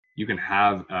you can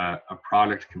have a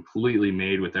product completely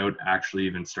made without actually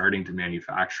even starting to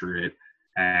manufacture it,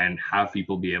 and have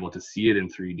people be able to see it in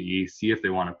 3D, see if they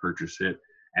want to purchase it.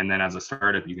 And then as a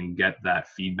startup, you can get that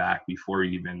feedback before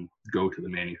you even go to the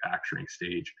manufacturing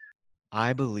stage.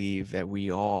 I believe that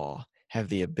we all have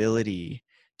the ability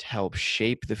to help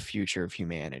shape the future of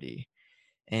humanity.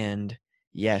 And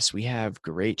yes, we have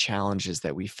great challenges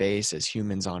that we face as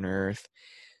humans on Earth,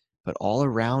 but all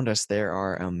around us, there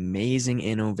are amazing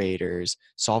innovators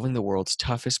solving the world's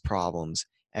toughest problems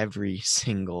every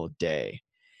single day.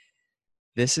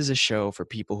 This is a show for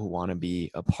people who want to be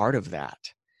a part of that.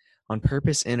 On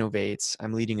Purpose Innovates,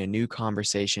 I'm leading a new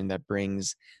conversation that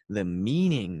brings the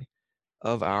meaning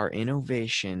of our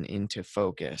innovation into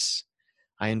focus.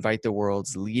 I invite the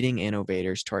world's leading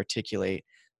innovators to articulate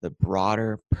the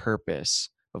broader purpose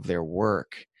of their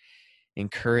work,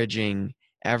 encouraging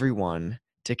everyone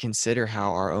to consider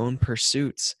how our own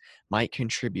pursuits might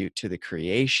contribute to the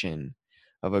creation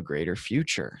of a greater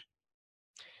future.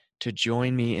 To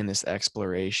join me in this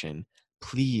exploration,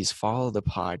 please follow the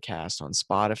podcast on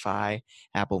Spotify,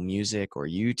 Apple Music, or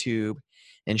YouTube,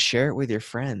 and share it with your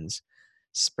friends.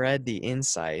 Spread the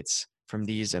insights from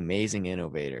these amazing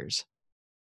innovators.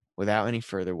 Without any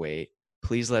further wait,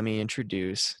 please let me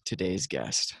introduce today's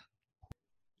guest.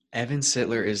 Evan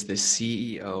Sittler is the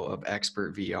CEO of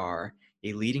Expert VR,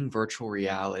 a leading virtual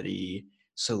reality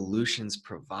solutions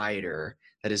provider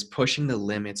that is pushing the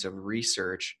limits of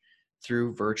research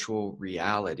through virtual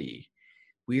reality.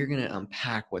 We are going to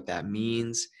unpack what that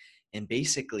means, and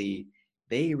basically,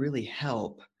 they really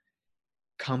help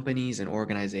companies and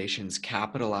organizations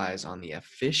capitalize on the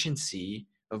efficiency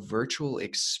of virtual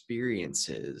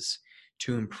experiences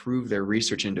to improve their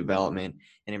research and development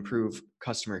and improve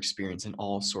customer experience in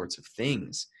all sorts of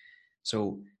things.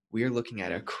 So we are looking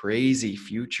at a crazy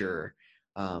future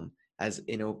as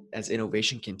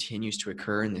innovation continues to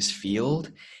occur in this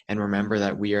field. And remember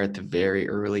that we are at the very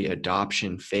early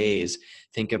adoption phase.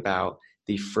 Think about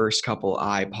the first couple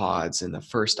iPods and the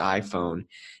first iPhone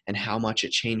and how much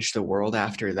it changed the world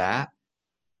after that.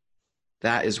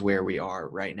 That is where we are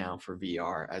right now for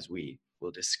VR, as we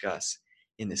will discuss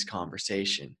in this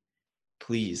conversation.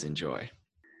 Please enjoy.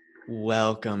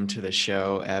 Welcome to the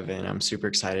show, Evan. I'm super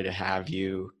excited to have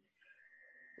you.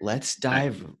 Let's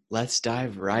dive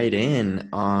right in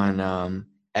on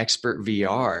Expert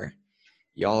VR.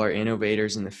 Y'all are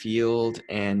innovators in the field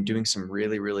and doing some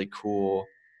really, really cool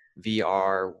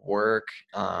VR work,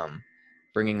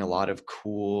 bringing a lot of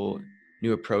cool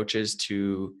new approaches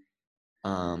to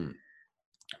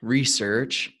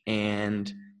research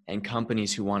and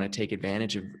companies who want to take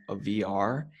advantage of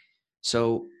VR.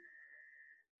 So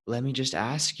let me just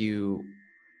ask you,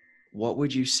 what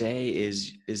would you say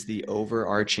is the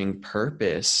overarching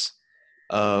purpose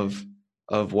of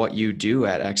what you do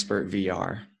at Expert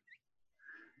VR?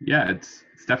 Yeah, it's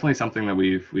definitely something that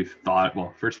we've thought.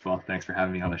 Well, first of all, thanks for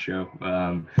having me on the show.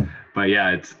 But yeah,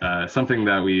 it's something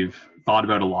that we've thought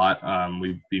about a lot.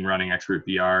 We've been running Expert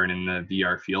VR and in the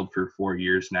VR field for 4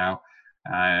 years now.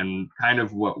 And kind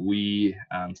of what we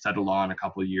settled on a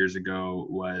couple of years ago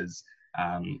was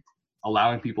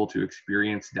allowing people to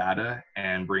experience data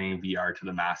and bringing VR to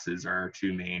the masses are our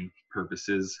two main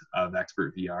purposes of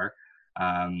Expert VR.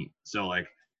 So like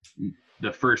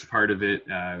the first part of it,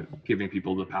 giving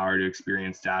people the power to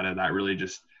experience data, that really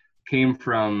just came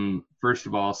from, first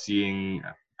of all, seeing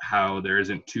how there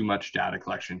isn't too much data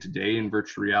collection today in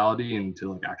virtual reality and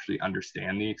to like actually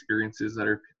understand the experiences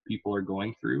that people are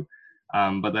going through.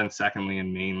 But then secondly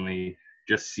and mainly,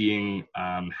 just seeing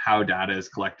how data is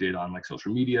collected on like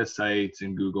social media sites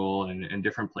and Google and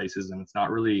different places, and it's not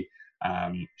really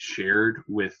shared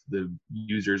with the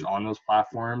users on those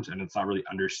platforms, and it's not really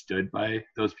understood by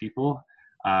those people.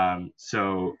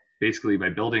 So basically, by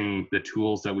building the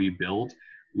tools that we build,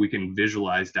 we can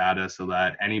visualize data so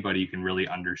that anybody can really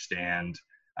understand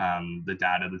the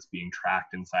data that's being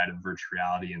tracked inside of virtual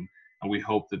reality. And we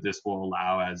hope that this will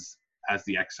allow, as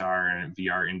the XR and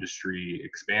VR industry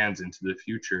expands into the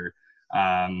future,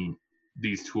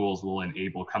 these tools will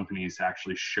enable companies to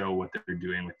actually show what they're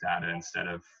doing with data instead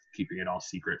of keeping it all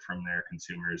secret from their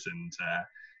consumers,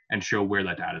 and show where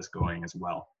that data is going as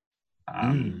well.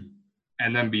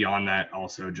 And then beyond that,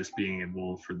 also just being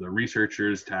able for the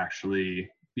researchers to actually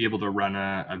be able to run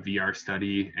a VR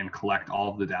study and collect all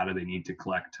of the data they need to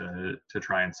collect to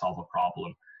try and solve a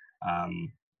problem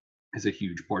is a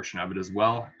huge portion of it as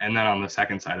well. And then on the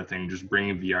second side of things, just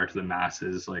bringing VR to the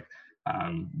masses. Like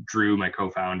Drew, my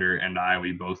co-founder, and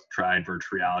we both tried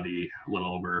virtual reality a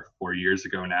little over 4 years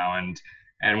ago now, and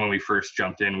And when we first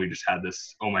jumped in, we just had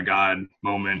this oh my god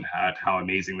moment at how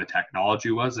amazing the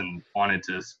technology was, and wanted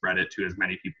to spread it to as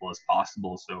many people as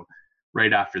possible. So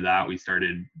right after that, we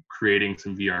started creating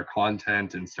some VR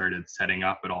content and started setting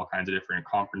up at all kinds of different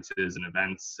conferences and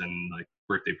events and like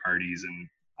birthday parties and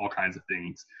all kinds of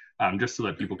things, just so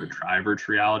that people could try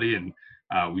virtual reality. And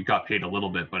we got paid a little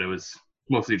bit, but it was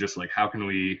mostly just like, how can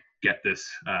we get this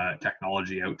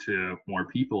technology out to more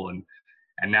people?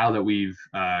 And now that we've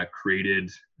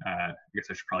created, I guess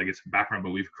I should probably get some background,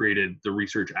 but we've created the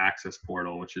Research Access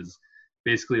Portal, which is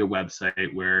basically a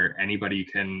website where anybody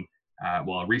can,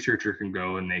 a researcher can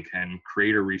go and they can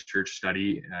create a research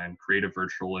study and create a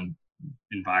virtual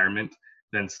environment,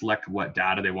 then select what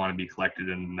data they want to be collected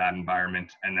in that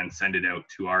environment, and then send it out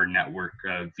to our network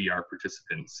of VR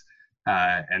participants.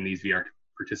 And these VR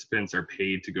participants are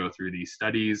paid to go through these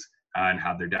studies and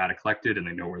have their data collected, and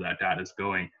they know where that data is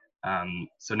going.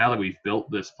 So now that we've built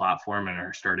this platform and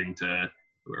are starting to,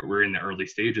 we're in the early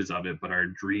stages of it, but our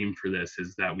dream for this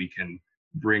is that we can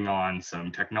bring on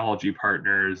some technology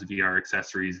partners, VR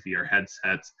accessories, VR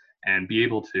headsets, and be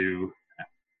able to,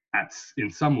 in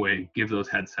some way, give those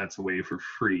headsets away for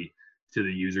free to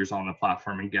the users on the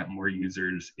platform and get more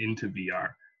users into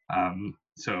VR.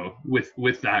 So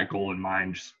with that goal in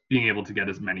mind, just being able to get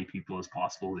as many people as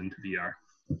possible into VR.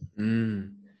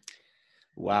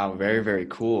 Wow, very, very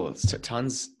cool. So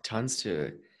tons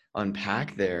to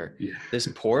unpack there. Yeah. This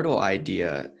portal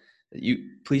idea,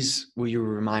 will you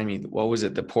remind me, what was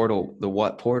it? The portal, the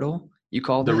what portal you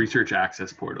called it? The Research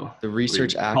Access Portal. The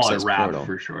Research Access Call it RAP Portal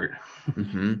for short.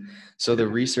 So the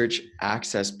Research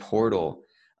Access Portal,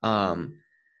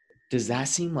 does that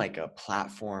seem like a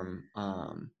platform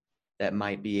that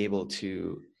might be able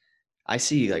to, I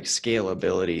see like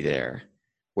scalability there,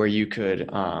 where you could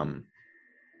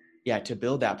to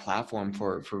build that platform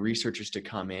for researchers to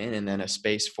come in, and then a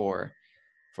space for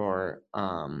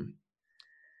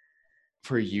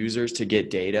users to get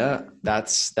data.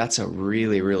 That's a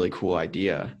really, really cool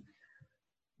idea.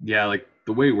 Yeah, like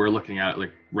the way we're looking at it,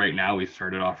 like right now, we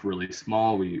started off really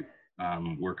small.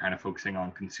 We're kind of focusing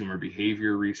on consumer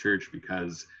behavior research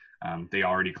because they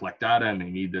already collect data and they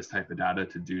need this type of data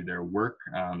to do their work.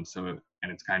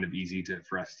 And it's kind of easy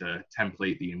for us to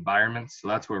template the environments. So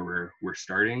that's where we're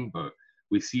starting. But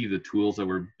we see the tools that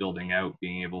we're building out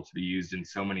being able to be used in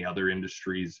so many other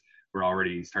industries. We're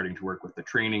already starting to work with the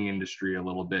training industry a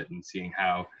little bit and seeing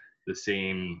how the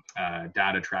same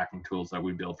data tracking tools that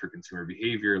we build for consumer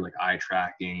behavior, like eye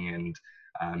tracking and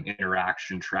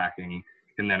interaction tracking,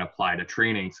 can then apply to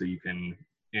training. So you can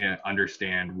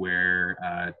understand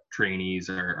where trainees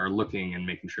are looking and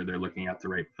making sure they're looking at the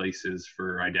right places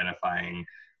for identifying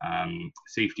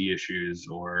safety issues,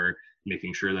 or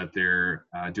making sure that they're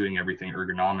doing everything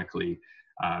ergonomically.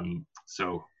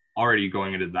 So already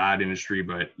going into that industry,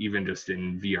 but even just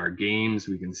in VR games,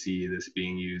 we can see this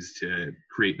being used to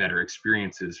create better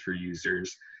experiences for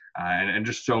users, and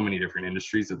just so many different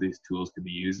industries that these tools could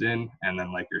be used in. And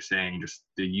then, like you're saying, just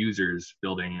the users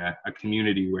building a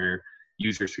community where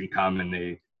users can come and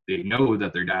they know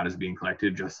that their data is being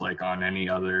collected just like on any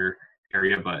other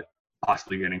area, but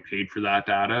possibly getting paid for that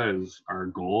data is our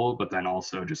goal. But then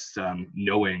also just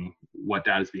knowing what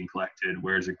data is being collected,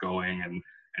 where is it going, and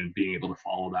being able to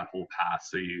follow that whole path.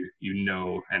 So you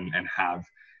know, and have,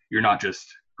 you're not just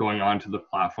going onto the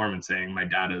platform and saying my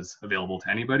data is available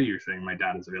to anybody. You're saying my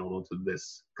data is available to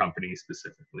this company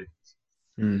specifically.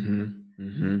 And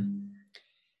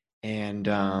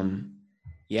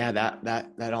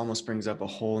that almost brings up a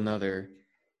whole nother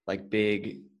like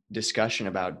big discussion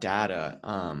about data.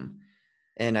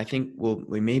 And I think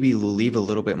we maybe will leave a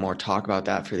little bit more talk about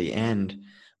that for the end.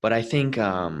 But I think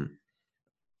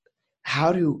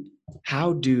how do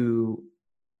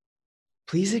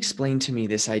please explain to me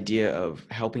this idea of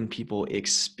helping people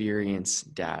experience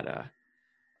data,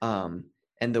 and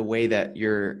the way that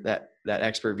that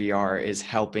Expert VR is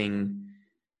helping.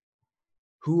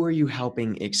 Who are you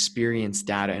helping experience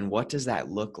data, and what does that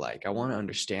look like? I want to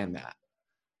understand that.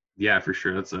 Yeah, for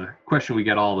sure. That's a question we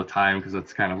get all the time, because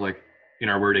it's kind of like, in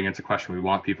our wording, it's a question we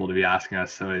want people to be asking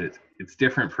us. So it's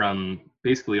different from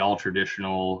basically all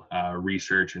traditional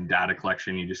research and data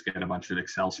collection. You just get a bunch of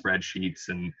Excel spreadsheets,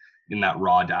 and in that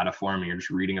raw data form, you're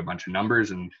just reading a bunch of numbers,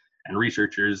 and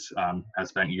researchers have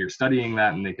spent years studying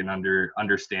that, and they can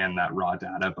understand that raw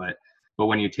data. But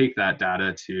when you take that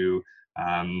data to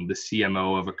the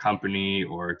CMO of a company,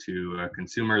 or to a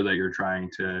consumer that you're trying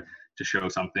to show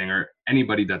something, or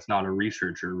anybody that's not a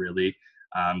researcher really,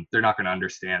 they're not going to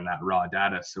understand that raw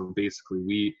data. So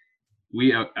basically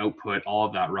we output all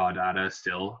of that raw data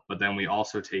still, but then we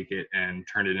also take it and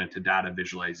turn it into data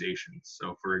visualizations.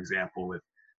 So for example, with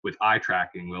with eye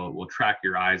tracking, we'll track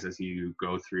your eyes as you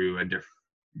go through a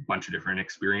bunch of different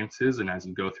experiences. And as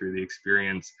you go through the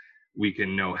experience, we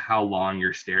can know how long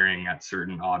you're staring at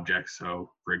certain objects.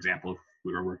 So for example, if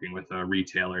we were working with a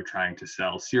retailer trying to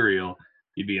sell cereal,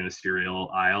 you'd be in the cereal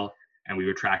aisle and we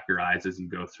would track your eyes as you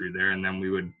go through there. And then we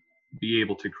would be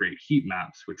able to create heat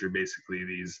maps, which are basically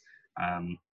these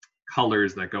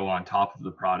colors that go on top of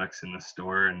the products in the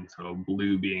store. And so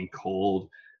blue being cold,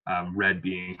 red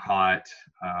being hot,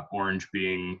 orange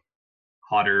being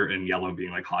hotter, and yellow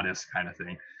being like hottest kind of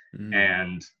thing.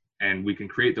 And we can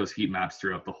create those heat maps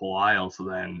throughout the whole aisle. So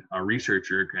then a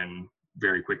researcher can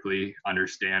very quickly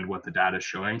understand what the data is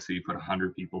showing. So you put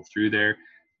 100 people through there.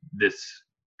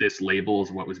 This label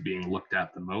is what was being looked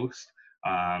at the most.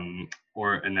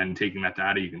 And then taking that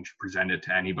data, you can present it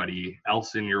to anybody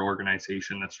else in your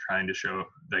organization that's trying to show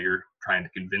that you're trying to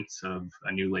convince of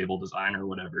a new label design or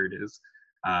whatever it is.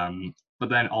 But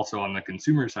then also on the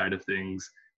consumer side of things,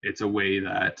 it's a way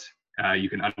that you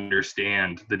can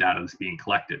understand the data that's being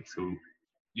collected. So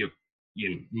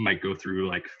you might go through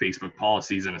like Facebook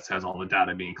policies and it says all the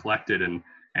data being collected, and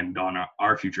on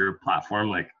our future platform,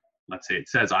 like let's say it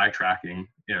says eye tracking,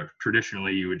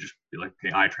 traditionally you would just be like,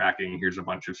 okay, eye tracking, here's a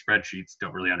bunch of spreadsheets,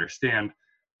 don't really understand.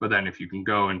 But then if you can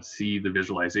go and see the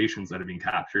visualizations that have been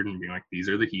captured and being like, these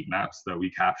are the heat maps that we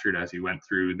captured as you went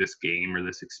through this game or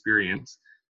this experience,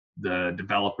 the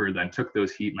developer then took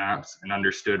those heat maps and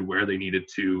understood where they needed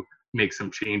to make some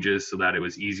changes so that it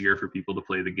was easier for people to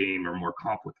play the game or more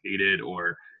complicated,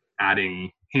 or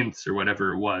adding hints or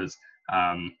whatever it was.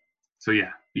 So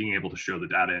yeah, being able to show the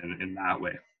data in that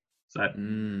way. So that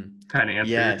kind of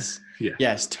answer. Yes. Yeah.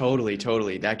 Yes, totally.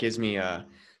 That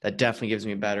definitely gives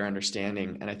me a better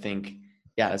understanding. And I think,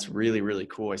 yeah, that's really, really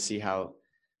cool. I see how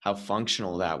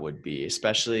functional that would be,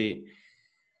 especially,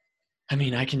 I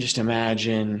mean, I can just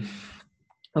imagine,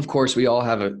 of course, we all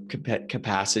have a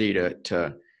capacity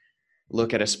to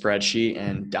look at a spreadsheet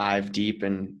and dive deep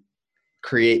and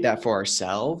create that for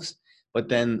ourselves. But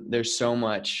then there's so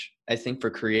much, I think, for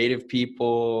creative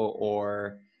people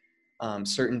or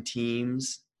certain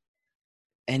teams,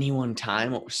 anyone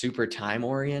super time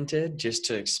oriented, just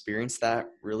to experience that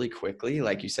really quickly,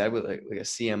 like you said, with like a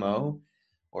CMO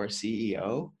or a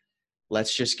CEO,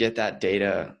 let's just get that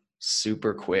data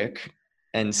super quick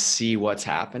and see what's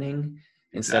happening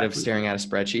instead of staring at a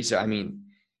spreadsheet. So, I mean,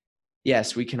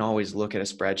 yes, we can always look at a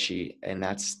spreadsheet, and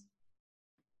that's,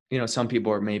 some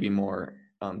people are maybe more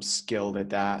skilled at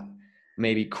that,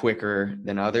 maybe quicker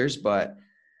than others, but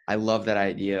I love that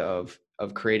idea of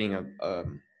creating a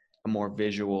more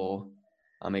visual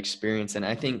experience. And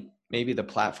I think maybe the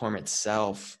platform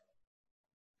itself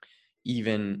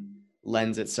even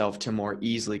lends itself to more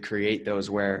easily create those,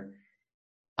 where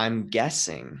I'm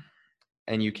guessing,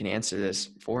 and you can answer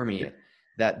this for me,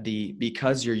 that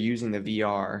because you're using the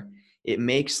VR, it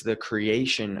makes the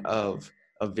creation of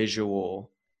a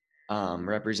visual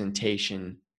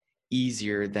representation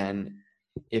easier than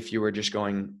if you were just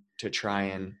going to try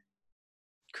and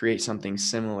create something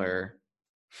similar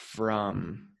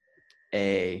from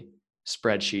a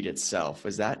spreadsheet itself.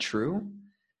 Is that true?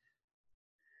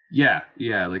 Yeah.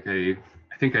 Like I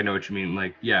think I know what you mean.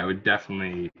 Like, yeah,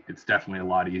 it's definitely a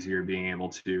lot easier being able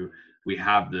to, we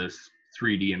have this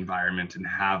 3D environment and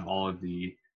have all of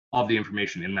the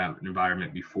information in that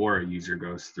environment before a user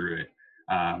goes through it.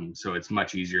 So it's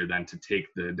much easier than to take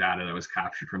the data that was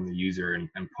captured from the user and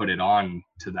put it on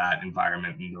to that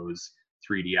environment and those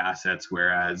 3D assets.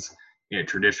 Whereas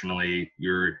traditionally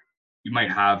you might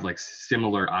have like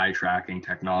similar eye tracking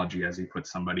technology as you put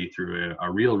somebody through a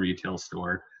real retail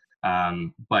store,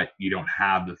 but you don't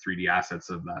have the 3D assets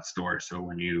of that store. So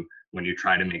when you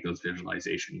try to make those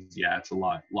visualizations, yeah, it's a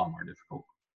lot more difficult.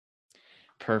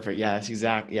 Perfect. Yeah, that's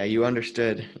exactly. Yeah, you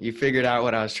understood. You figured out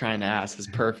what I was trying to ask. It's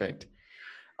perfect.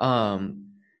 And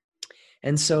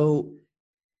so,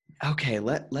 okay,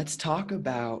 let's talk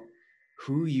about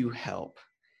who you help,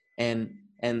 and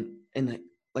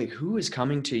like who is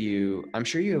coming to you. I'm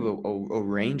sure you have a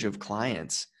range of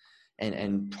clients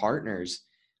and partners,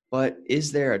 but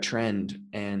is there a trend,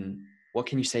 and what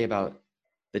can you say about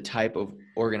the type of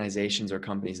organizations or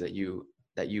companies that you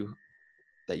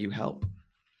help?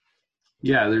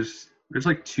 Yeah, there's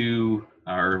like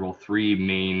three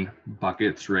main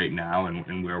buckets right now,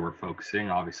 and where we're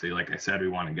focusing. Obviously, like I said, we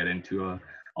want to get into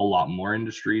a lot more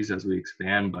industries as we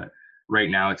expand, but right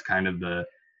now it's kind of the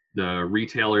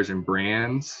retailers and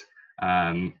brands,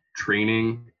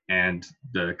 training, and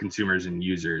the consumers and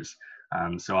users.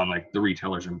 So on like the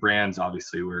retailers and brands,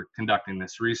 obviously we're conducting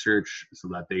this research so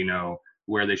that they know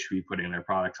where they should be putting their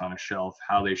products on a shelf,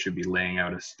 how they should be laying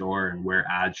out a store, and where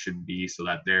ads should be so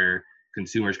that they're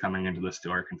consumers coming into the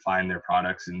store can find their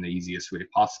products in the easiest way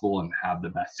possible and have the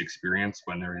best experience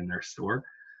when they're in their store.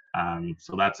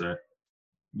 So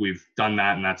we've done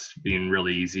that, and that's been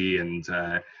really easy and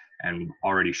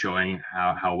already showing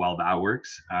how well that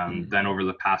works. Then over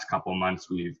the past couple of months,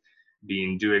 we've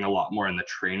been doing a lot more in the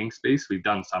training space. We've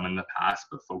done some in the past,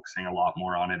 but focusing a lot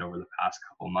more on it over the past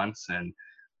couple of months. And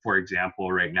for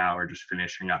example, right now we're just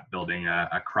finishing up building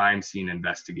a crime scene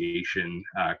investigation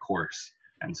course.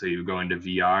 And so you go into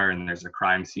VR and there's a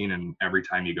crime scene, and every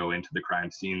time you go into the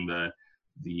crime scene,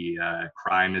 the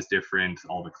crime is different,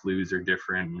 all the clues are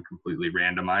different and completely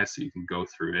randomized, so you can go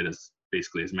through it as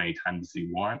many times as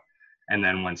you want. And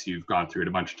then once you've gone through it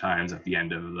a bunch of times, at the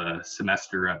end of the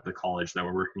semester at the college that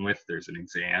we're working with, there's an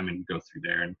exam and you go through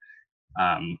there.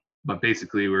 And but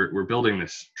basically we're building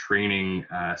this training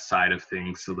side of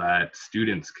things so that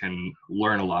students can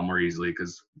learn a lot more easily.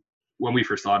 Because when we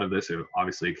first thought of this, it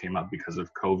obviously came up because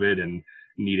of COVID and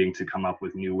needing to come up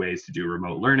with new ways to do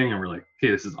remote learning. And we're like,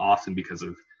 okay, this is awesome because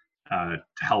of to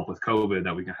help with COVID,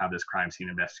 that we can have this crime scene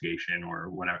investigation or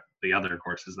whatever the other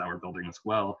courses that we're building as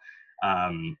well.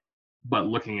 But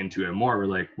looking into it more, we're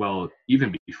like, well,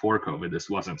 even before COVID, this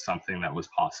wasn't something that was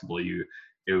possible. You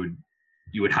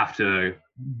would have to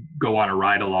go on a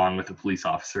ride along with a police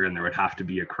officer, and there would have to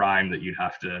be a crime that you'd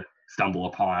have to stumble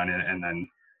upon, and then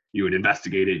you would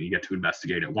investigate it. You get to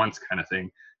investigate it once, kind of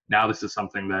thing. Now this is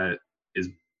something that is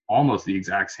almost the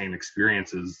exact same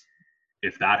experience as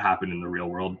if that happened in the real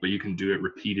world, but you can do it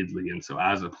repeatedly. And so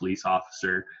as a police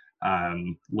officer,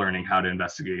 learning how to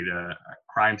investigate a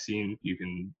crime scene, you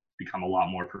can become a lot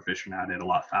more proficient at it a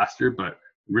lot faster. But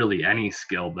really any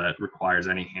skill that requires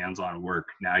any hands-on work,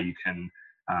 now you can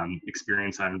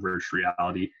experience that in virtual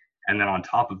reality. And then on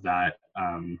top of that,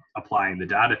 applying the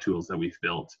data tools that we've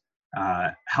built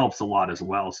helps a lot as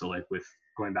well. So like with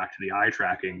going back to the eye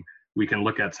tracking, we can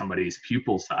look at somebody's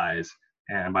pupil size.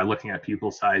 And by looking at pupil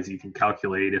size, you can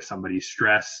calculate if somebody's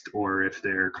stressed or if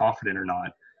they're confident or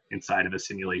not inside of a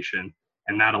simulation.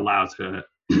 And that allows to,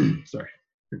 sorry,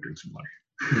 I drink some water.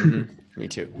 Me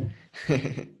too.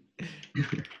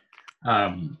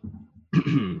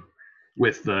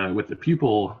 With the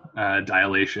pupil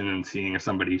dilation and seeing if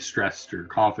somebody's stressed or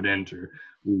confident or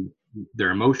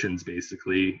their emotions,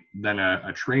 basically, then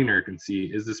a trainer can see,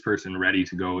 is this person ready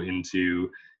to go into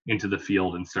the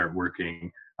field and start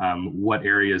working? What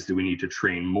areas do we need to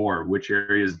train more? Which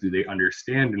areas do they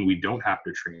understand and we don't have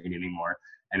to train anymore?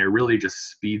 And it really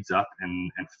just speeds up and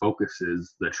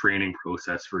focuses the training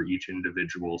process for each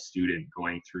individual student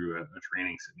going through a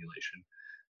training simulation.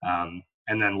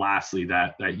 And then lastly,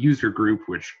 that user group,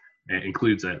 which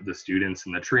includes the students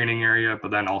in the training area, but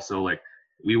then also like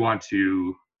we want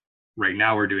to, right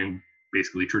now we're doing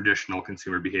basically traditional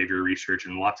consumer behavior research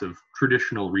and lots of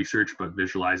traditional research, but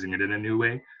visualizing it in a new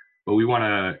way. But we want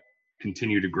to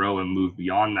continue to grow and move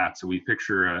beyond that. So we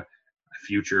picture a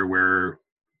future where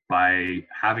by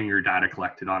having your data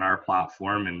collected on our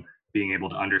platform and being able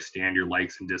to understand your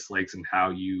likes and dislikes and how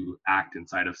you act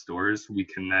inside of stores, we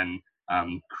can then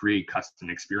create custom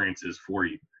experiences for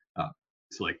you.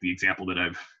 So like the example that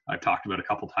I've talked about a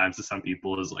couple times to some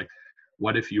people is like,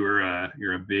 what if you're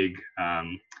a big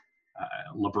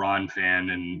LeBron fan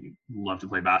and love to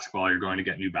play basketball? You're going to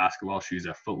get new basketball shoes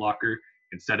at Foot Locker.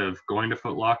 Instead of going to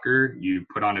Foot Locker, you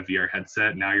put on a VR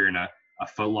headset. Now you're in a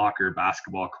Foot Locker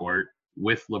basketball court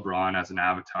with LeBron as an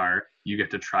avatar. You get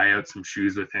to try out some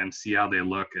shoes with him, see how they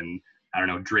look, and I don't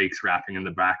know, Drake's rapping in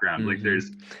the background. Like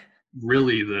there's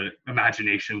really, the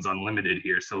imagination's unlimited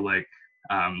here. So like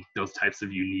those types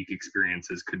of unique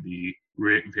experiences could be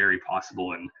very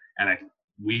possible. And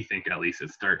we think at least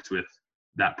it starts with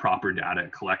that proper data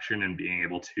collection and being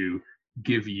able to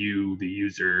give you, the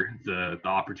user, the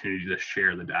opportunity to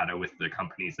share the data with the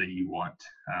companies that you want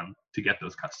to get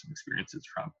those custom experiences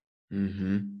from.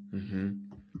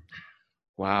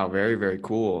 Wow, very, very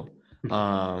cool.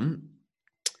 And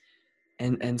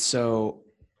so,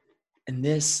 and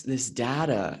this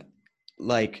data,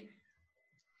 like,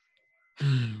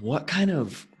 what kind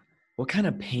of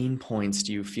pain points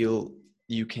do you feel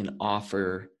you can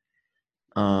offer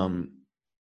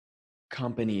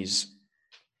companies,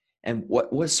 and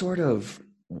what sort of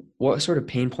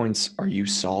pain points are you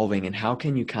solving, and how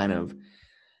can you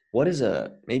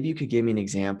maybe you could give me an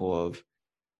example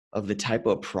of the type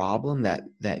of problem that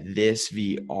this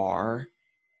VR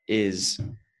is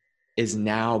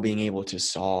now being able to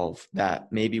solve,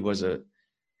 that maybe was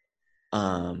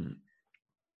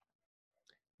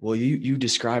well, you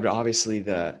described obviously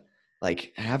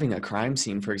like having a crime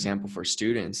scene, for example, for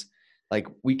students, like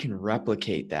we can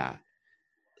replicate that.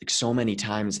 like so many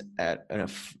times at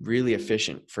really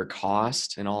efficient for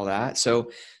cost and all that.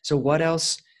 So what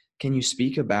else can you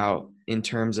speak about in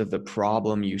terms of the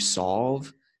problem you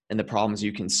solve and the problems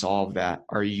you can solve that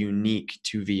are unique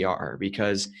to VR?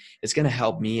 Because it's going to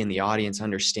help me and the audience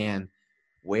understand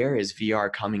where is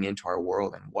VR coming into our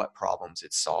world and what problems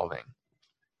it's solving.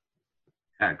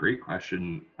 Yeah, great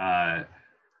question. I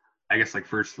guess like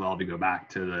first of all, to go back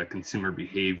to the consumer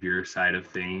behavior side of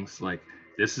things, like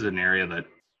this is an area that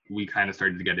we kind of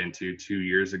started to get into 2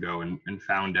 years ago and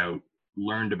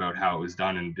learned about how it was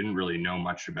done and didn't really know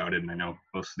much about it. And I know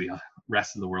most of the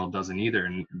rest of the world doesn't either.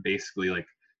 And basically, like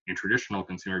in traditional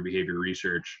consumer behavior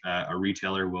research, a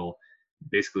retailer will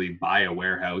basically buy a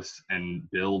warehouse and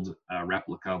build a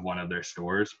replica of one of their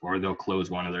stores, or they'll close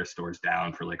one of their stores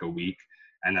down for like a week.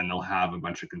 And then they'll have a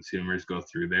bunch of consumers go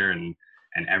through there, and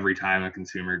every time a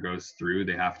consumer goes through,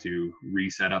 they have to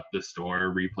reset up the store,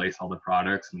 replace all the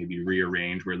products, maybe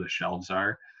rearrange where the shelves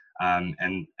are.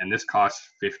 And this costs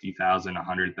 $50,000,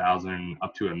 $100,000,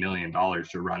 up to $1 million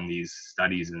to run these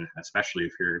studies, and especially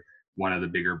if you're one of the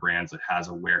bigger brands that has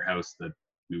a warehouse that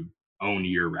you own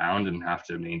year round and have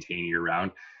to maintain year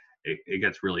round, it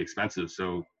gets really expensive.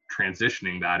 So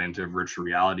transitioning that into virtual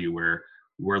reality, where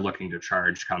we're looking to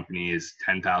charge companies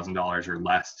 $10,000 or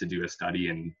less to do a study,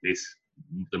 and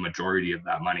the majority of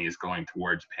that money is going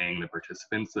towards paying the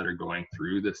participants that are going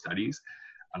through the studies.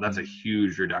 That's a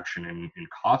huge reduction in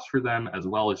cost for them, as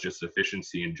well as just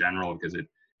efficiency in general, because it,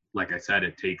 like I said,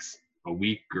 it takes a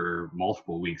week or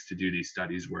multiple weeks to do these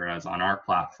studies. Whereas on our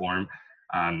platform,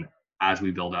 as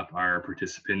we build up our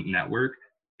participant network,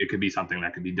 it could be something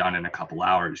that could be done in a couple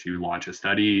hours. You launch a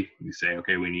study, you say,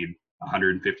 okay, we need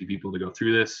 150 people to go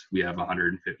through this. We have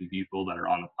 150 people that are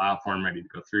on the platform ready to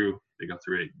go through. They go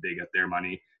through it, they get their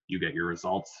money, you get your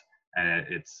results, and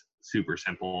it's super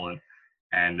simple.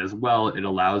 And as well, it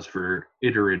allows for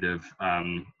iterative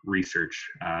research.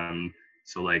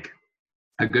 So like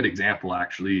a good example,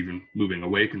 actually, even moving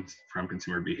away from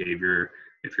consumer behavior,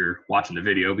 if you're watching the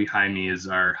video behind me, is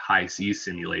our high seas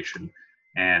simulation.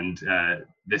 And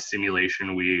this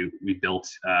simulation we built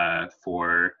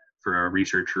for a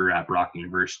researcher at Brock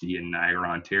University in Niagara,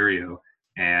 Ontario.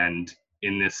 And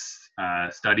in this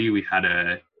study, we had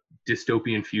a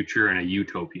dystopian future and a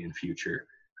utopian future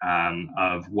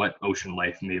of what ocean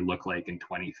life may look like in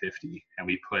 2050. And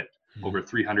we put over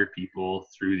 300 people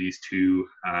through these two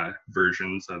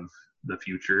versions of the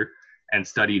future and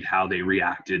studied how they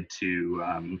reacted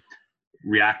to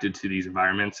these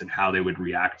environments, and how they would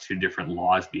react to different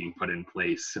laws being put in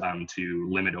place to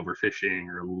limit overfishing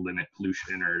or limit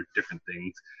pollution or different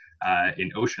things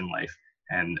in ocean life.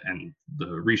 And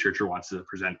the researcher wants to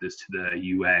present this to the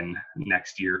UN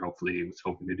next year. Hopefully, he was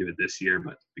hoping to do it this year,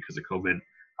 but because of COVID,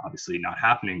 obviously not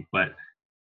happening. But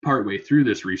partway through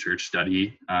this research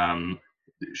study,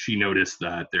 she noticed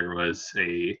that there was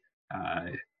a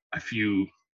few.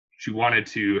 She wanted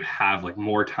to have like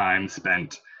more time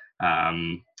spent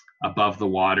above the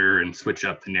water and switch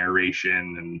up the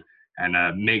narration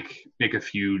and make a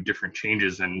few different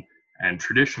changes. And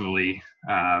traditionally,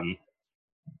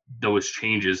 those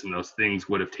changes and those things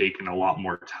would have taken a lot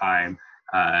more time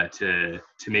to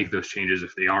make those changes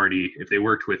if they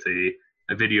worked with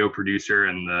a video producer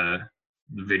and the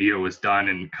video was done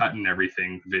and cut and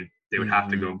everything. They would have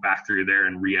to go back through there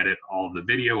and re-edit all the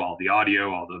video, all the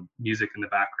audio, all the music in the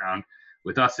background.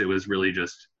 With us, it was really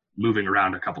just moving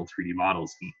around a couple 3D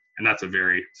models. And that's a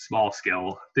very small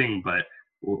scale thing. But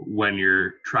when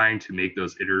you're trying to make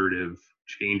those iterative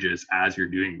changes as you're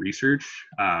doing research,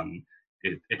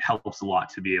 it helps a lot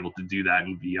to be able to do that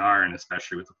in VR. And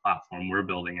especially with the platform we're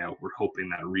building out, we're hoping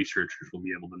that researchers will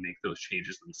be able to make those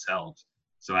changes themselves.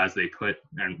 So as they put,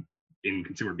 and in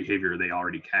consumer behavior, they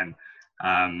already can.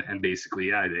 And basically,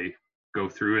 yeah, they go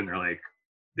through and they're like,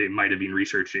 they might have been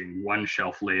researching one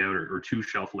shelf layout or two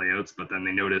shelf layouts, but then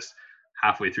they notice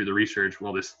halfway through the research,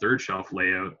 well, this third shelf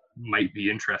layout might be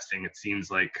interesting. It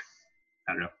seems like,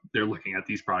 I don't know, they're looking at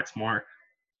these products more.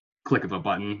 Click of a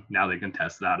button, now they can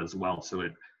test that as well. So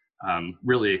it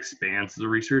really expands the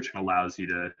research and allows you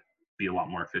to be a lot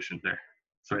more efficient there.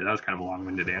 Sorry, that was kind of a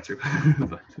long-winded answer.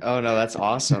 But. Oh, no, that's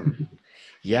awesome.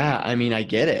 Yeah, I mean, I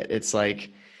get it. It's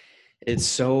like, it's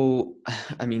so,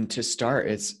 I mean, to start,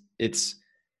 it's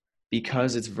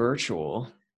because it's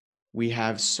virtual, we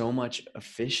have so much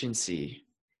efficiency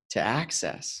to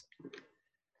access.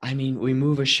 I mean, we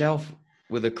move a shelf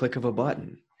with a click of a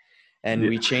button, and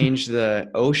we change the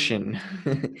ocean.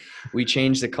 We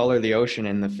change the color of the ocean,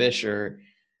 and the fish are,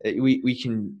 we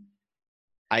can,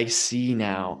 I see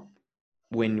now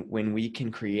when we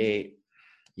can create,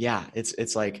 yeah,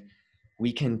 it's like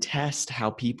we can test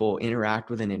how people interact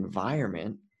with an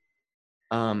environment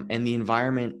and the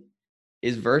environment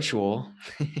is virtual.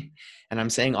 And I'm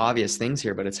saying obvious things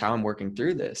here, but it's how I'm working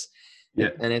through this. Yeah.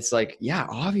 And it's like, yeah,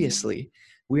 obviously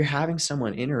we're having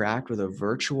someone interact with a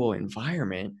virtual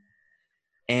environment,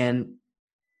 and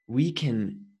we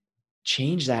can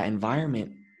change that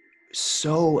environment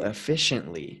so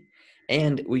efficiently,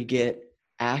 and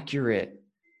accurate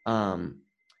um,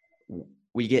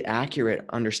 we get accurate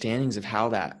understandings of how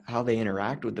they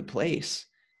interact with the place,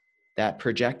 that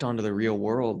project onto the real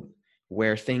world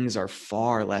where things are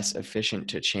far less efficient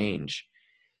to change.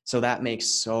 So that makes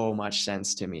so much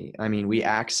sense to me. I mean, we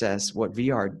access what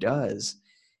VR does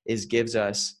is gives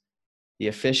us the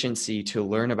efficiency to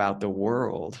learn about the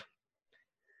world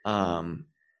um,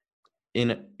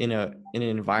 in an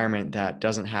environment that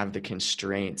doesn't have the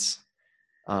constraints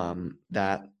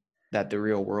that the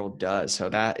real world does. So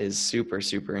that is super,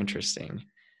 super interesting.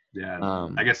 Yeah, I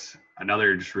Um, guess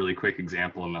another just really quick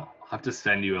example, and I'll have to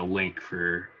send you a link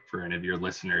for any of your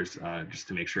listeners just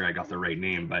to make sure I got the right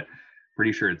name. But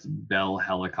pretty sure it's Bell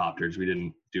Helicopters. We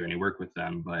didn't do any work with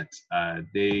them, but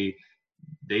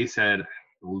they said, I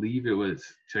believe it was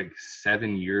like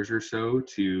 7 years or so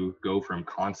to go from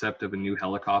concept of a new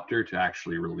helicopter to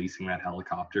actually releasing that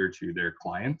helicopter to their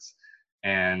clients.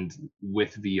 And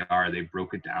with VR, they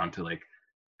broke it down to like,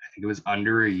 I think it was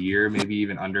under a year, maybe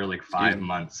even under like Excuse five me.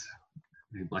 months.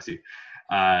 Bless you.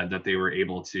 That they were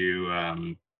able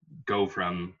to go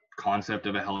from concept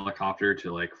of a helicopter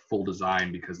to like full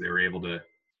design, because they were able to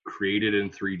create it in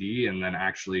 3D and then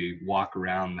actually walk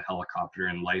around the helicopter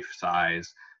in life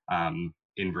size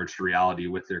in virtual reality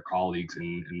with their colleagues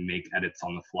and make edits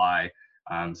on the fly.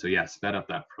 So yeah, sped up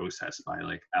that process by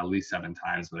like at least 7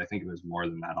 times, but I think it was more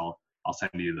than that. I'll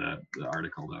send you the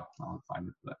article though. I'll find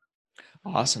it. But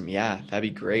Awesome. Yeah, that'd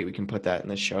be great. We can put that in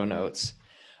the show notes.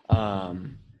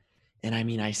 Um, and I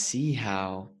mean, I see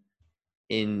how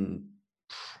in,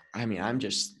 I mean, I'm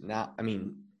just not, I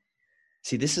mean,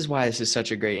 see, this is why this is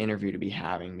such a great interview to be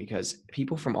having, because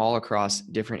people from all across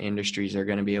different industries are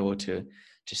going to be able to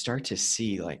start to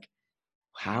see like,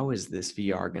 how is this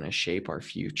VR going to shape our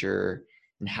future,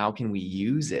 and how can we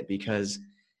use it? Because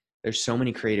there's so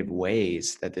many creative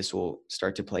ways that this will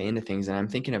start to play into things. And I'm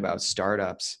thinking about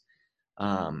startups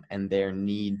and their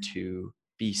need to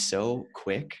be so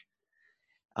quick,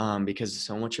 because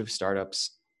so much of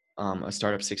a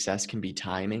startup success can be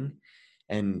timing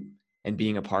and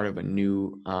being a part of a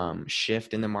new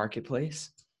shift in the marketplace.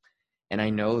 And I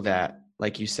know that,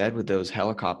 like you said, with those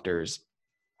helicopters,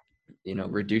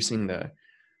 reducing the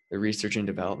research and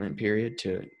development period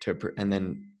and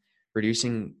then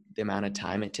reducing the amount of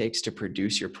time it takes to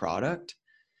produce your product,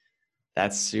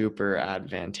 that's super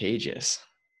advantageous.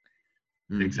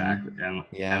 exactly. And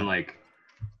Yeah. like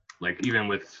even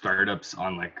with startups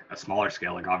on like a smaller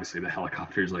scale, like obviously the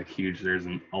helicopter is like huge, there's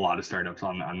a lot of startups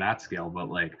on that scale, but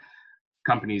like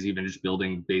companies even just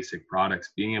building basic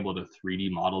products, being able to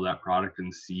 3D model that product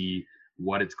and see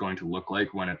what it's going to look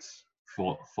like when it's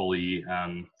fully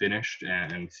finished,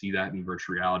 and see that in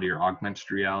virtual reality or augmented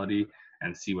reality,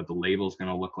 and see what the label is going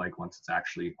to look like once it's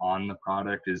actually on the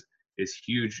product is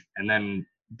huge. And then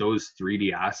those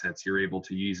 3D assets you're able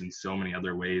to use in so many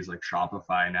other ways. Like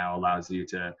Shopify now allows you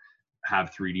to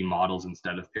have 3D models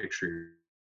instead of pictures,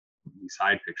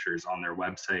 side pictures on their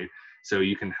website. So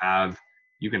you can have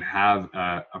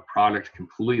a product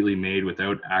completely made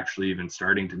without actually even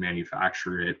starting to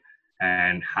manufacture it,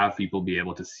 and have people be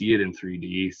able to see it in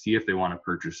 3D, see if they want to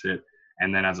purchase it.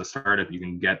 And then as a startup, you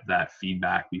can get that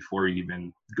feedback before you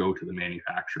even go to the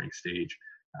manufacturing stage.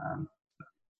 Um,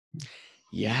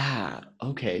 Yeah.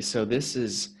 Okay. So this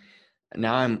is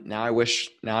now I wish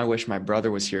my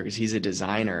brother was here, because he's a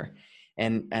designer,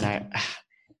 and I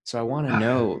so I want to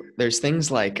know, there's things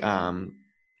like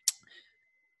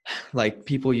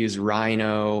people use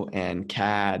Rhino and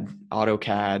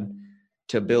AutoCAD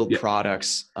to build yeah,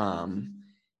 products,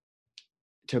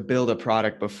 to build a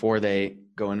product before they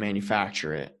go and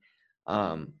manufacture it.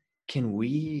 Um, can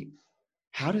we,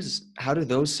 how do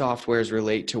those softwares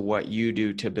relate to what you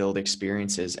do to build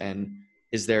experiences? And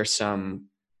is there some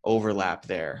overlap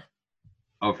there?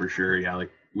 oh, for sure. Yeah,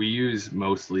 like we use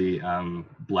mostly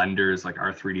Blender, like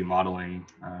our 3D modeling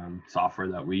software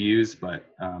that we use, but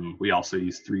we also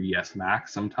use 3ds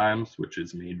Max sometimes, which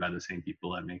is made by the same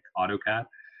people that make AutoCAD.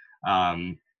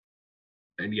 Um,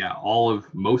 and yeah,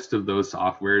 most of those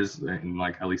softwares, in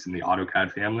like at least in the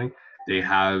AutoCAD family, they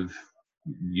have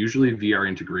usually VR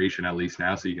integration, at least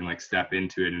now, so you can like step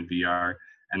into it in VR.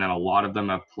 And then a lot of them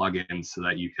have plugins so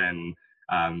that you can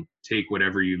take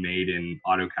whatever you made in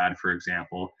AutoCAD, for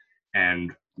example,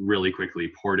 and really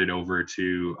quickly port it over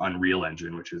to Unreal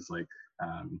Engine, which is like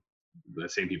the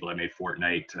same people that made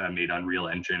Fortnite made Unreal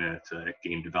Engine, and it's a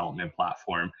game development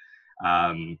platform.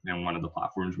 And one of the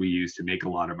platforms we use to make a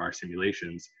lot of our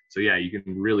simulations. So yeah, you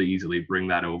can really easily bring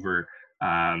that over.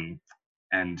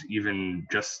 And even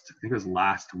just, I think it was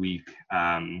last week,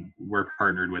 we're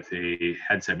partnered with a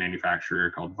headset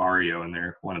manufacturer called Vario, and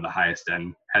they're one of the highest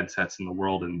end headsets in the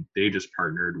world. And they just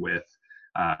partnered with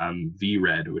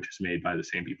VRED, which is made by the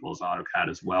same people as AutoCAD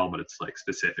as well, but it's like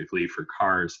specifically for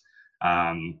cars.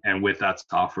 And with that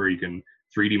software, you can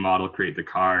 3D model, create the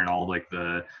car and all like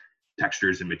the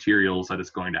textures and materials that it's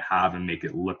going to have and make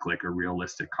it look like a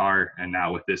realistic car. And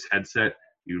now with this headset,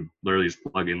 you literally just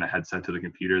plug in the headset to the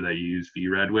computer that you use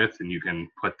VRED with, and you can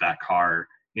put that car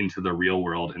into the real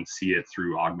world and see it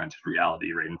through augmented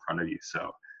reality right in front of you.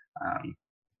 So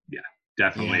yeah,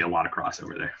 definitely Yeah. a lot of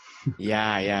crossover there.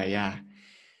 Yeah.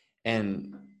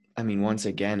 And I mean, once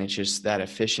again, it's just that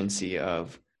efficiency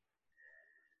of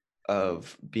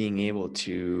being able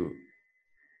to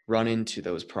run into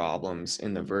those problems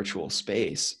in the virtual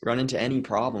space, run into any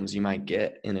problems you might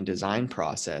get in a design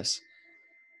process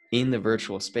in the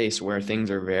virtual space where things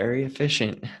are very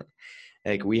efficient.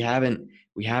 Like we haven't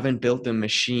built the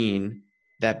machine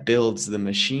that builds the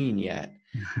machine yet,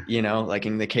 like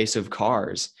in the case of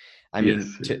cars. I mean,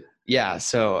 Yes.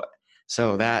 so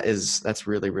that's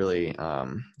really, really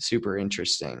super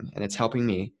interesting. And it's helping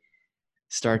me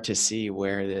start to see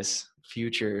where this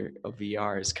future of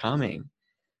VR is coming.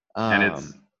 And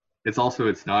Um, it's also,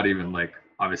 it's not even like,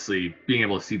 obviously being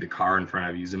able to see the car in front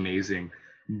of you is amazing,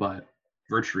 but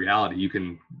virtual reality, you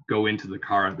can go into the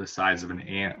car at the size of an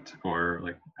ant or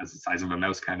like as the size of a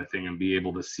mouse kind of thing and be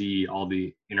able to see all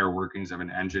the inner workings of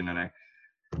an engine. And I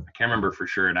can't remember for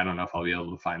sure, and I don't know if I'll be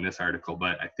able to find this article,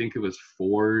 but I think it was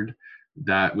Ford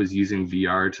that was using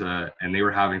VR and they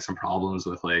were having some problems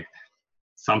with like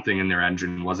something in their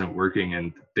engine wasn't working,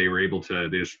 and they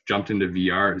just jumped into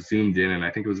VR, zoomed in, and I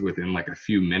think it was within like a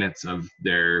few minutes of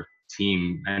their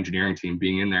engineering team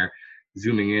being in there,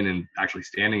 zooming in and actually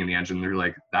standing in the engine. They're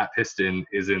like, that piston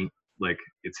isn't like,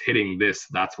 it's hitting this,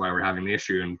 that's why we're having the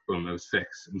issue, and boom, it was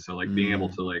fixed. And so like being able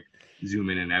mm, to like zoom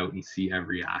in and out and see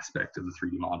every aspect of the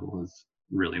 3D model is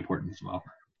really important as well.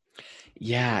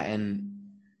 yeah,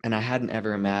 and I hadn't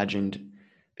ever imagined,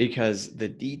 because the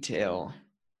detail,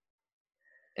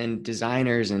 and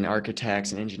designers and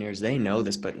architects and engineers, they know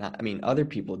this, but not, I mean, other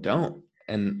people don't.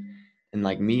 And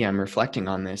like me, I'm reflecting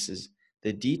on this, is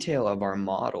the detail of our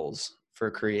models for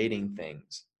creating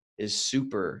things is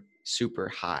super, super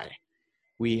high.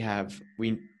 We have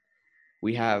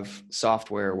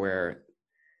software where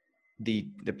the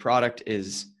product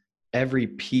is every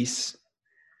piece,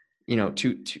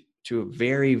 to a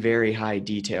very, very high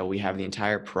detail. We have the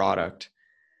entire product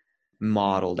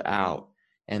modeled out,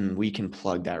 and we can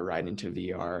plug that right into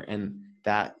VR. And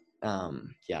that,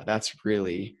 that's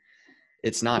really,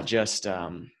 it's not just,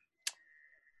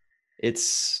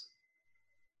 it's,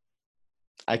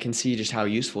 I can see just how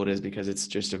useful it is, because it's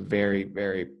just a very,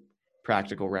 very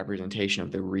practical representation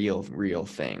of the real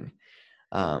thing.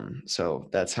 So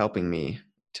that's helping me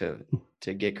to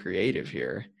get creative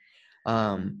here.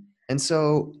 And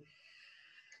so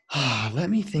let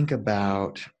me think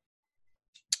about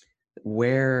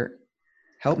where,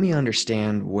 help me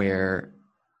understand where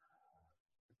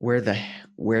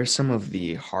some of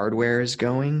the hardware is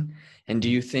going. And do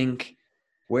you think,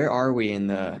 where are we in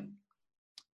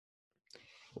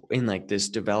like this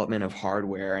development of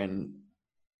hardware? And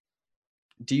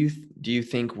do you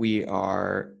think we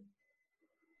are,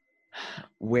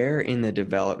 where in the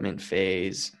development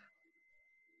phase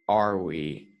are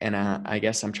we? And I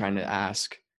guess I'm trying to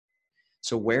ask,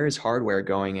 so where is hardware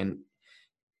going, and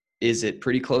is it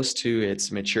pretty close to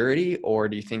its maturity, or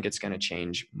do you think it's going to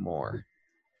change more?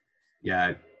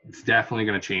 Yeah, it's definitely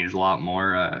going to change a lot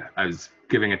more. I was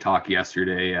giving a talk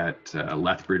yesterday at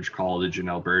Lethbridge College in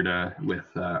Alberta with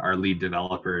our lead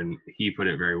developer, and he put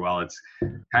it very well. It's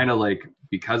kind of like,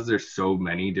 because there's so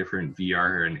many different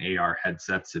VR and AR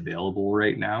headsets available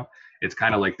right now, it's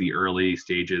kind of like the early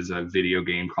stages of video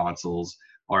game consoles,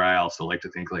 or I also like to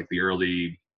think like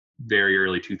the very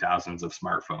early 2000s of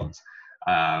smartphones.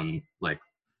 Like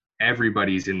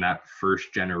everybody's in that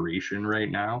first generation right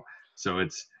now. So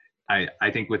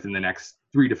I think within the next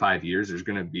 3 to 5 years, there's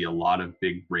going to be a lot of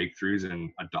big breakthroughs and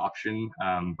adoption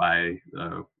by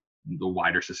the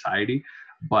wider society.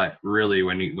 But really,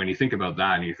 when you think about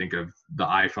that and you think of the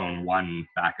iPhone 1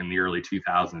 back in the early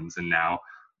 2000s, and now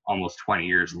almost 20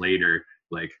 years later,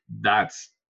 like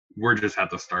we're just at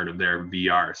the start of their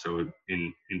VR. So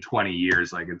in 20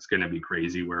 years, like it's going to be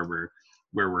crazy where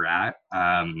we're at.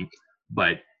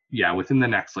 But yeah, within the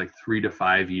next like 3 to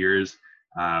 5 years,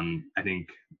 I think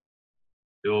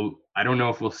I don't know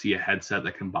if we'll see a headset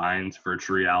that combines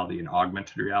virtual reality and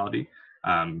augmented reality.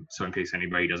 So in case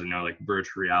anybody doesn't know, like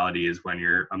virtual reality is when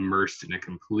you're immersed in a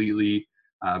completely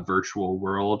virtual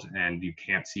world and you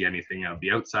can't see anything of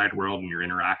the outside world and you're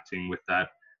interacting with that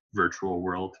virtual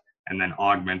world. And then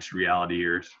augmented reality,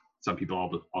 or some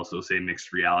people also say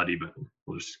mixed reality, but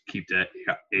we'll just keep that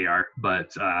AR.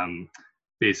 But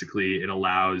basically, it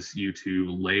allows you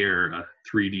to layer a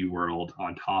 3D world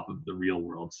on top of the real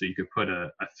world. So you could put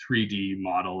a 3D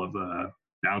model of a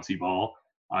bouncy ball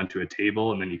onto a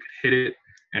table, and then you could hit it,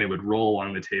 and it would roll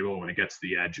along the table. When it gets to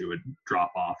the edge, it would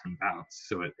drop off and bounce.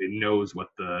 So it knows what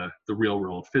the real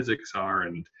world physics are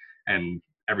and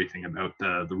everything about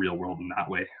the real world in that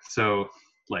way. So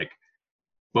like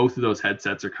both of those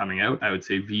headsets are coming out. I would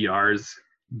say VR's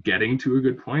getting to a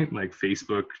good point. Like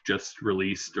Facebook just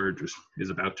released or just is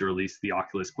about to release the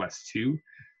Oculus Quest 2.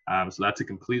 So that's a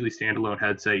completely standalone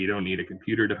headset. You don't need a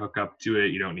computer to hook up to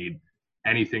it. You don't need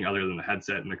anything other than the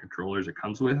headset and the controllers it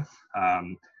comes with.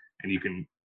 And you can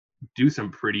do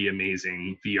some pretty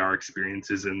amazing VR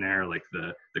experiences in there. Like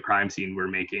the crime scene we're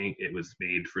making, it was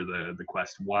made for the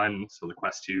Quest 1. So the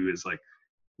Quest 2 is like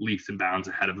leaps and bounds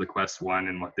ahead of the Quest 1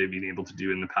 and what they've been able to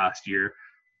do in the past year.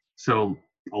 So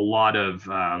a lot of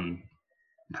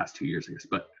past 2 years, I guess,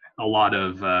 but a lot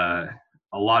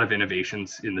of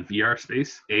innovations in the VR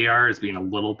space. AR is being a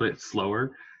little bit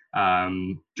slower,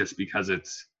 just because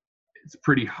it's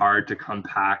pretty hard to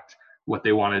compact what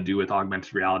they want to do with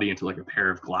augmented reality into like a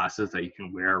pair of glasses that you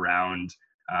can wear around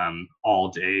all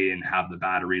day and have the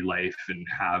battery life and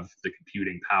have the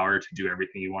computing power to do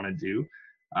everything you want to do.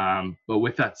 But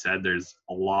with that said, there's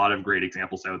a lot of great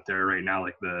examples out there right now,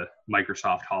 like the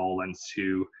Microsoft HoloLens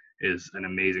 2 is an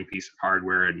amazing piece of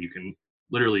hardware, and you can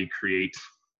literally create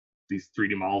these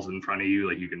 3D models in front of you.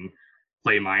 Like you can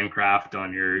play Minecraft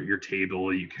on your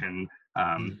table. You can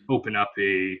open up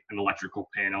an electrical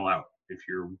panel out if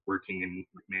you're working in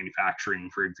manufacturing,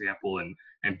 for example,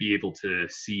 and be able to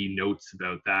see notes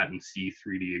about that and see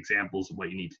 3D examples of what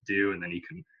you need to do. And then you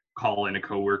can call in a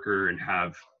coworker and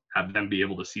have them be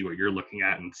able to see what you're looking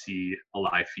at and see a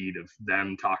live feed of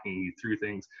them talking you through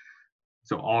things.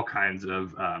 So all kinds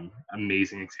of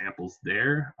amazing examples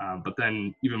there. But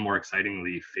then even more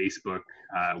excitingly, Facebook,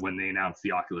 when they announced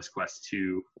the Oculus Quest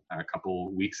 2 a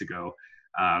couple weeks ago,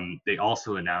 they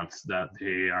also announced that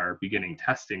they are beginning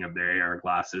testing of their AR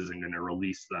glasses and going to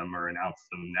release them or announce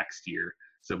them next year.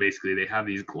 So basically they have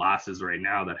these glasses right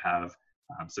now that have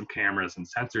some cameras and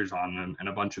sensors on them, and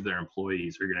a bunch of their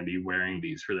employees are going to be wearing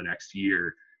these for the next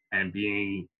year and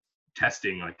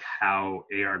testing like how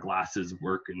AR glasses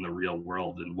work in the real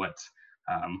world and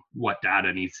what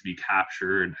data needs to be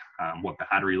captured, what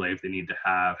battery life they need to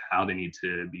have, how they need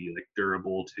to be like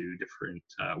durable to different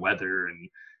weather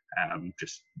and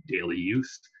just daily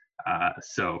use.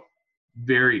 So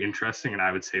very interesting. And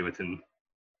I would say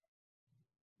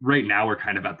right now we're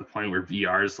kind of at the point where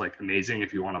VR is like amazing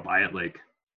if you want to buy it. Like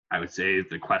I would say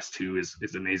the Quest 2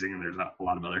 is amazing, and there's a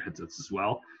lot of other headsets as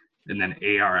well. And then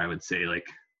AR, I would say like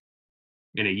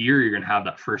in a year you're going to have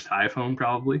that first iPhone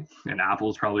probably, and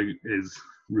Apple's probably is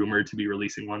rumored to be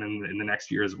releasing one in the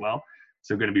next year as well.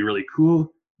 So going to be really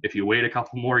cool. If you wait a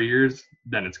couple more years,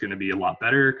 then it's going to be a lot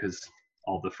better because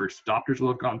all the first adopters will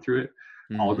have gone through it,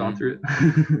 all gone through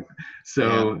it.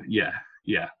 So yeah,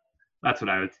 that's what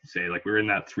I would say. Like we're in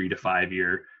that 3 to 5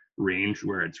 year range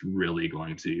where it's really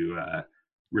going to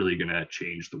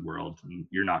change the world, and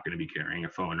you're not going to be carrying a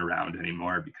phone around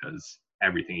anymore because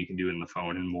everything you can do in the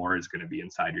phone and more is going to be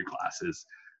inside your glasses.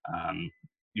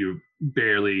 You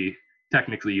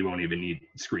technically you won't even need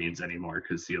screens anymore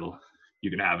because you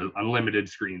can have unlimited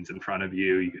screens in front of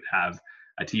you. You could have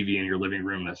a TV in your living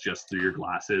room that's just through your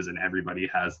glasses, and everybody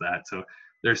has that. So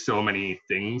there's so many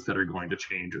things that are going to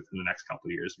change within the next couple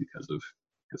of years because of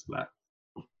that.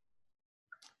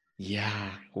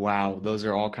 Yeah. Wow. Those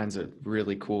are all kinds of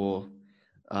really cool,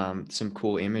 some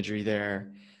cool imagery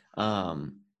there.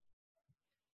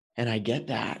 And I get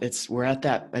that. It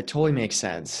totally makes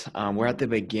sense. We're at the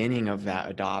beginning of that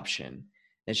adoption.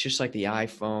 It's just like the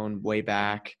iPhone way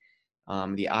back,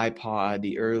 the iPod,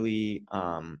 the early,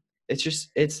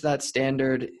 it's that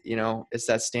standard, it's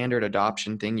that standard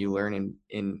adoption thing you learn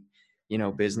in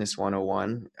Business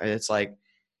 101. It's like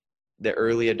the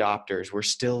early adopters, we're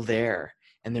still there.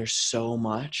 And there's so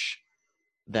much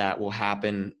that will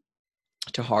happen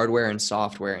to hardware and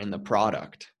software in the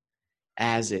product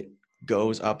as it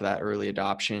goes up that early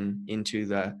adoption into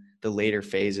the later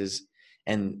phases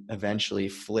and eventually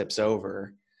flips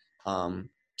over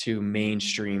to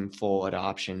mainstream full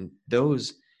adoption.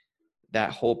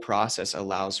 That whole process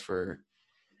allows for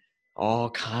all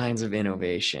kinds of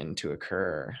innovation to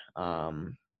occur.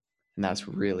 And that's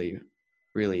really,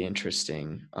 really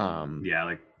interesting. Yeah,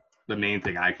 like the main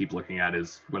thing I keep looking at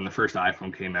is when the first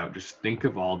iPhone came out, just think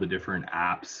of all the different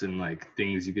apps and like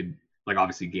things you could, like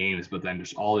obviously games, but then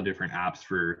just all the different apps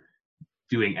for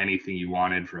doing anything you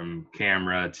wanted, from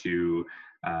camera to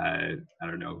I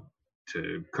don't know,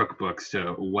 to cookbooks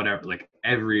to whatever, like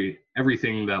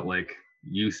everything that like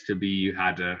used to be you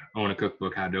had to own a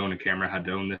cookbook, had to own a camera, had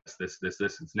to own this.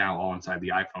 It's now all inside the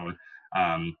iPhone.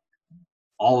 Um,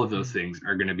 all of those things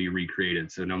are going to be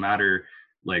recreated. So no matter,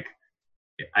 like,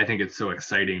 I think it's so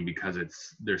exciting because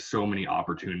there's so many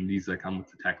opportunities that come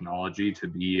with the technology to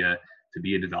be a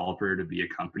developer, to be a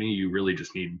company. You really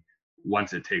just need,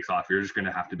 once it takes off, you're just going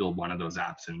to have to build one of those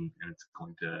apps, and it's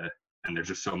going to, and there's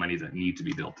just so many that need to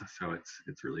be built. So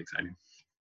it's really exciting.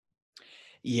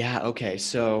 Yeah. Okay.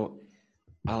 So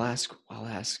I'll ask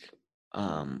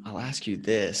you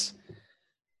this.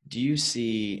 Do you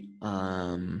see,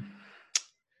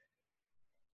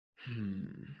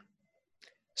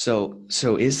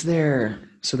 so is there,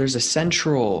 so there's a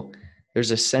central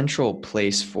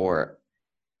place for,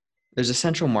 there's a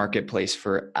central marketplace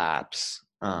for apps,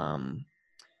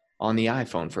 on the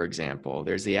iPhone, for example.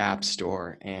 There's the App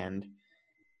Store, and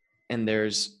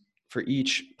there's, for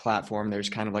each platform, there's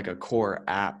kind of like a core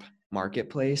app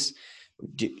marketplace.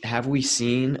 Have we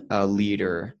seen a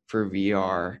leader for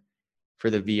VR, for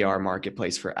the VR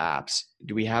marketplace for apps?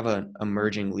 Do we have an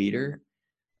emerging leader?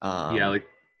 Yeah, Um, like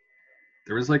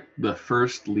there was like the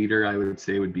first leader I would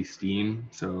say would be Steam.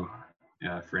 So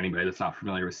for anybody that's not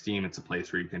familiar with Steam, it's a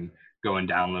place where you can go and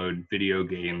download video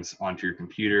games onto your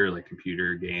computer, like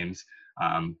computer games.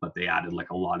 But they added like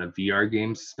a lot of VR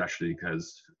games, especially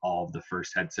because all of the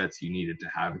first headsets you needed to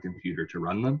have a computer to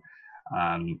run them.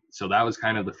 So that was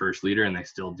kind of the first leader, and they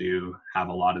still do have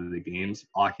a lot of the games.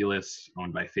 Oculus,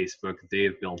 owned by Facebook,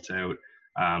 they've built out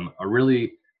a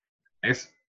really, I guess,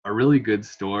 a really good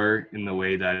store in the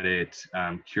way that it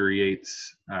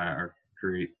curates or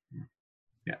create,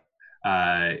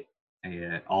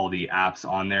 yeah, all the apps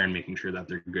on there, and making sure that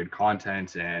they're good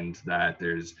content and that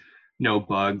there's no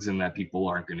bugs and that people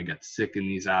aren't going to get sick in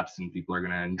these apps and people are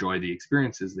going to enjoy the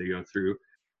experiences they go through.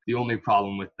 The only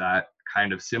problem with that,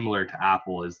 kind of similar to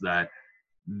Apple, is that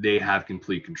they have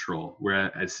complete control,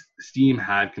 whereas Steam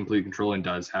had complete control and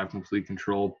does have complete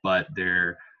control, but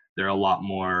they're a lot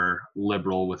more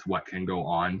liberal with what can go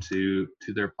on to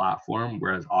their platform,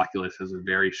 whereas Oculus has a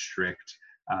very strict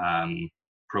um,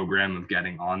 program of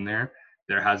getting on there.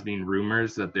 There has been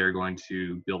rumors that they're going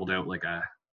to build out like a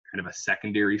kind of a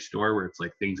secondary store where it's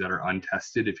like things that are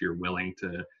untested. If you're willing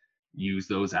to use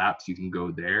those apps, you can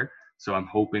go there. So I'm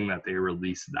hoping that they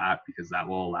release that, because that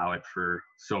will allow it for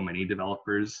so many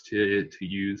developers to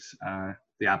use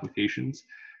the applications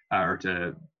or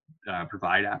to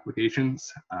provide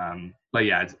applications. But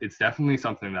yeah, it's definitely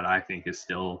something that I think is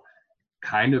still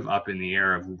kind of up in the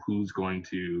air of who's going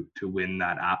to win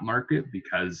that app market.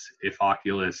 Because if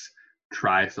Oculus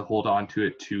tries to hold on to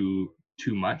it too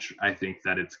much, I think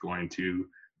that it's going to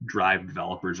drive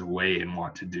developers away and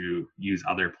want to use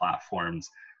other platforms,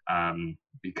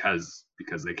 because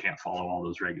they can't follow all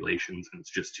those regulations and it's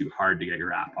just too hard to get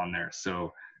your app on there.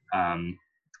 So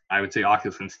I would say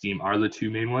Oculus and Steam are the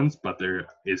two main ones, but there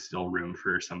is still room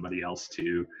for somebody else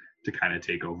to kind of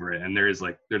take over it. And there's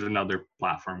another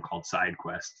platform called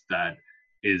SideQuest that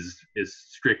is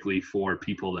strictly for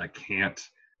people that can't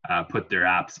put their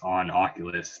apps on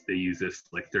Oculus. They use this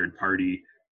like third party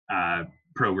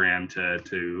program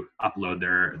to upload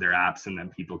their apps, and then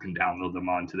people can download them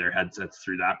onto their headsets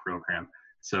through that program.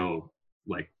 So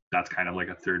like that's kind of like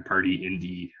a third party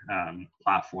indie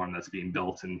platform that's being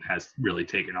built and has really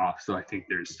taken off. So I think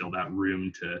there's still that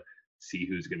room to see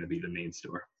who's going to be the main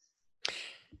store.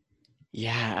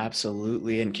 yeah,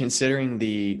 absolutely. And considering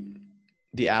the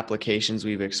applications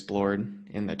we've explored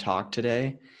in the talk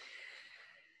today,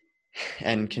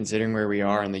 and considering where we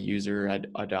are in the user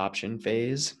adoption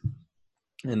phase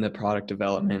and the product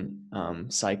development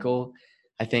cycle,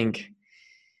 I think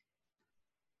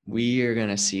we are going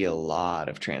to see a lot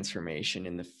of transformation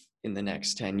in the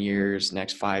next 10 years,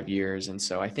 next 5 years. And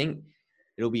so I think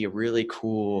it'll be a really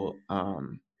cool,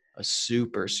 a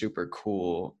super, super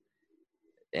cool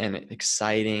and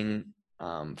exciting,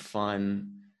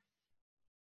 fun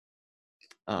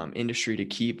industry to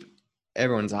keep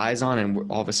everyone's eyes on.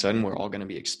 And all of a sudden we're all going to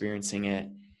be experiencing it.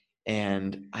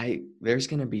 And there's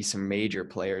going to be some major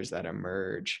players that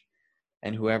emerge,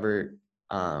 and whoever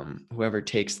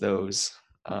takes those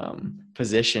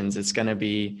positions, it's going to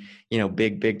be,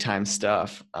 big time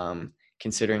stuff,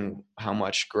 considering how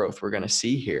much growth we're going to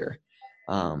see here.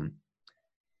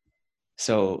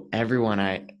 So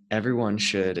everyone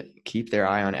should keep their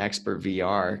eye on Expert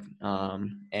VR.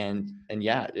 And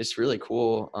yeah, it's really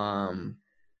cool.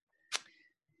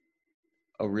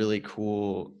 A really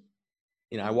cool,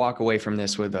 I walk away from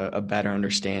this with a better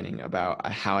understanding about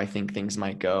how I think things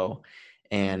might go.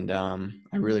 And I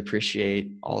really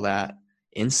appreciate all that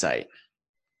insight.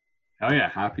 Oh yeah,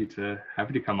 happy to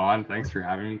come on. Thanks for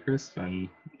having me, Chris. And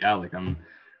yeah, like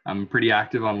I'm pretty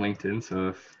active on LinkedIn, so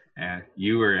if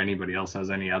you or anybody else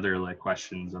has any other like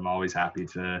questions, I'm always happy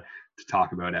to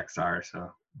talk about XR.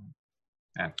 So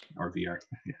yeah, or VR.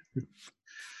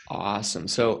 Awesome.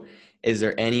 So is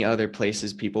there any other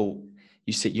places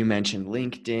you mentioned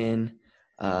LinkedIn,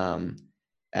 um,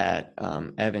 at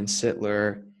Evan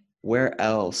Sittler. Where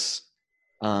else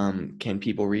can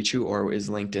people reach you, or is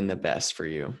LinkedIn the best for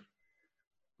you?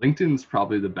 LinkedIn's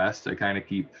probably the best. I kind of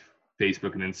keep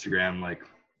Facebook and Instagram like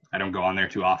I don't go on there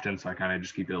too often, so I kind of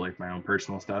just keep it like my own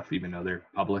personal stuff, even though they're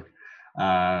public.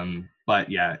 But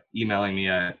yeah, emailing me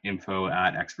at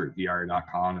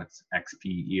info@expertvr.com. That's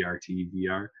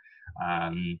XPERTVR.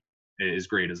 Is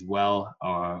great as well.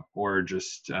 Or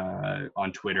just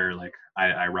on Twitter, like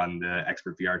I run the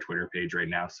Expert VR Twitter page right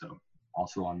now, so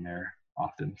also on there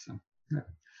often. So yeah.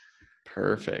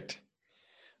 Perfect.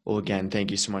 Well, again,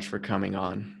 thank you so much for coming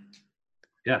on.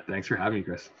 Yeah, thanks for having me,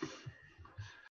 Chris.